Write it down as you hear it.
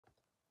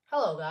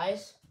Hello,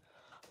 guys.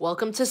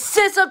 Welcome to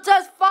System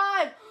Test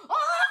 5!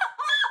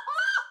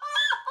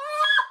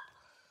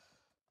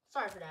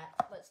 Sorry for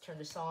that. Let's turn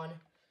this on.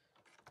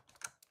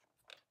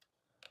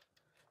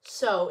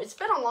 So, it's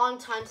been a long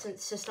time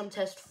since System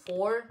Test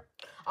 4.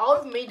 I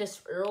would have made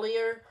this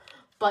earlier,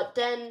 but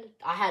then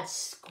I had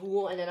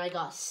school and then I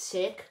got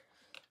sick.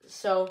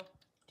 So,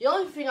 the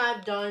only thing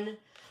I've done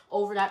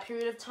over that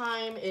period of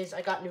time is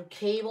I got new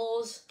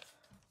cables,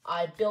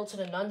 I built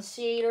an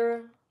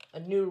annunciator, a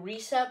new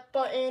reset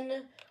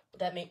button,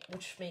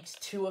 which makes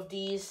 2 of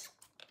these,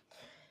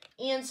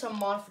 and some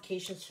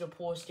modifications to the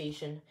pull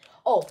station.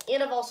 Oh,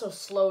 and I've also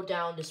slowed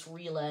down this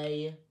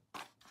relay.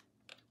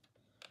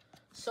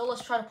 So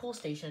let's try the pull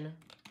station.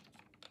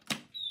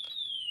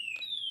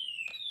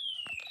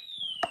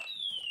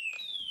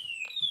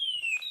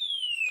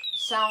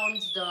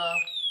 Sounds the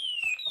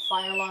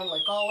fire alarm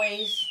like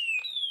always.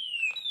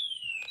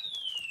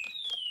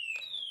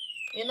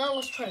 And now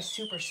let's try the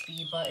super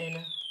speed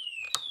button.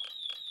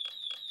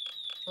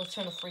 Let's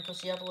turn the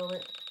frequency up a little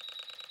bit.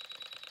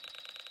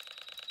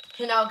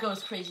 And now it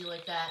goes crazy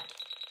like that.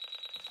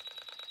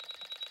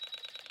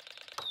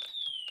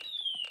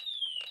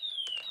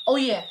 Oh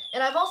yeah,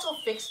 and I've also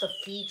fixed the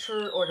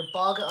feature or the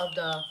bug of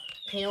the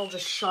panel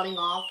just shutting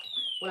off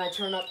when I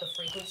turn up the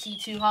frequency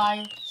too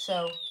high.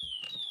 So,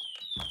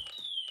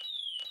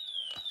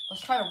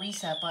 let's try the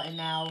reset button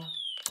now.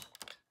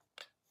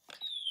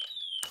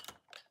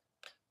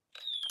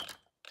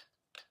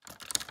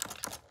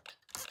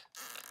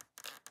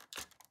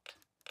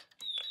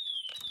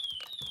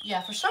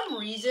 Yeah, for some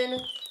reason,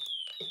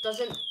 it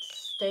doesn't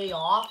stay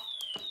off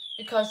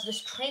because this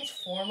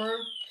transformer,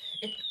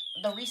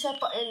 the reset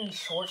button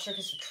short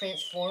circuits the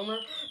transformer,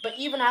 but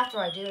even after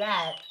I do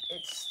that,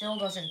 it still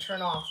doesn't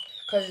turn off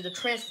because the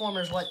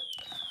transformer is what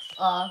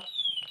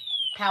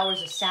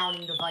powers the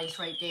sounding device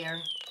right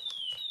there.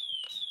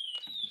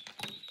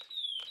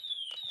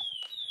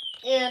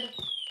 And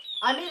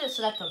I made it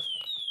so that the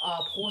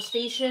pull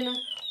station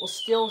will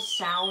still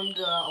sound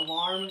the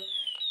alarm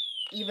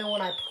even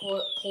when I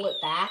pull it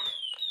back.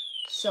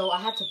 So I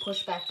have to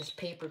push back this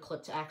paper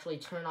clip to actually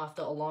turn off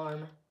the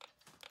alarm.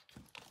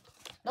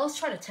 Now let's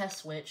try the test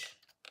switch.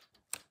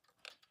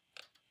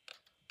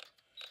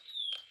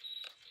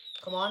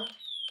 Come on.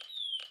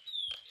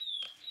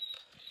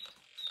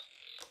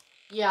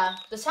 Yeah,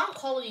 the sound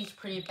quality is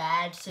pretty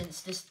bad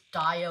since this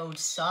diode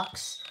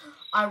sucks.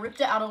 I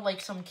ripped it out of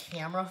like some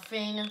camera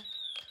thing.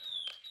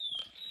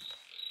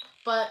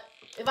 But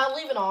if I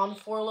leave it on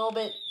for a little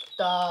bit,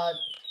 the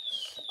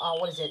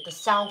the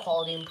sound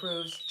quality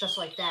improves just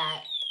like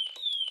that.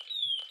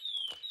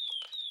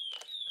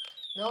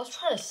 Now let's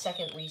try the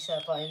second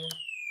reset button.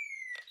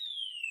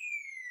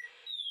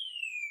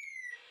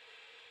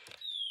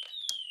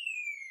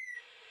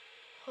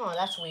 Huh,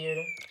 that's weird.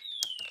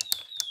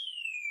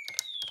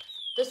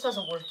 This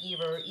doesn't work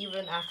either,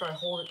 even after I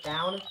hold it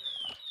down.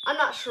 I'm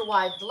not sure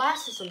why. The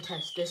last system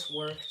test, this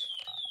worked.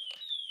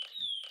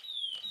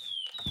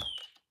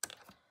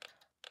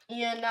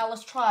 And now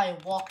let's try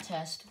walk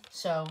test.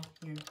 So,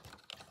 here.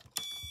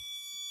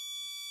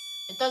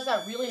 It does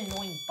that really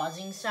annoying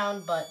buzzing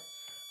sound, but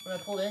when I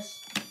pull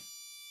this,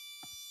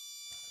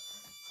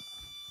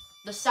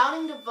 the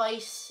sounding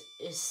device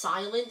is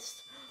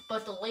silenced,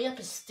 but the lamp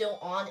is still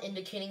on,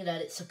 indicating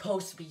that it's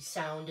supposed to be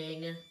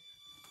sounding.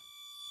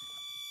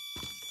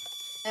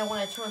 And when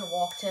I turn the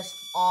walk test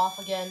off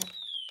again,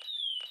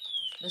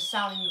 the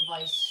sounding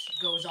device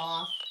goes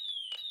off.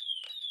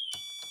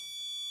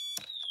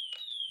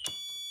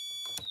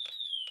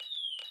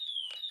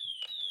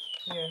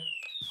 Here.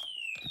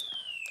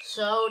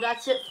 So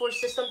that's it for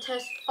System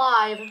Test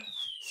 5.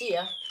 See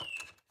ya.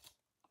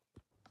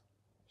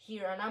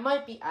 Here, and I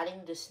might be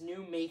adding this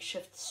new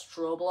makeshift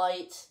strobe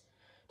light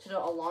to the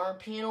alarm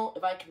panel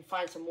if I can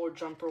find some more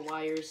jumper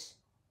wires.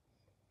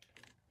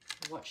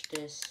 Watch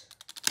this.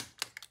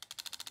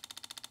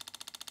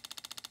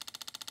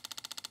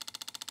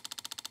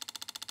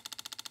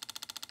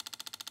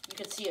 You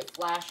can see it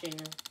flashing.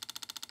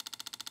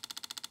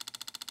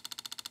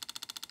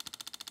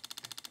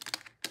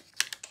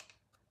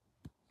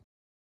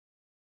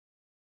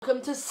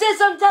 Welcome to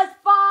System Test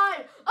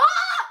 5!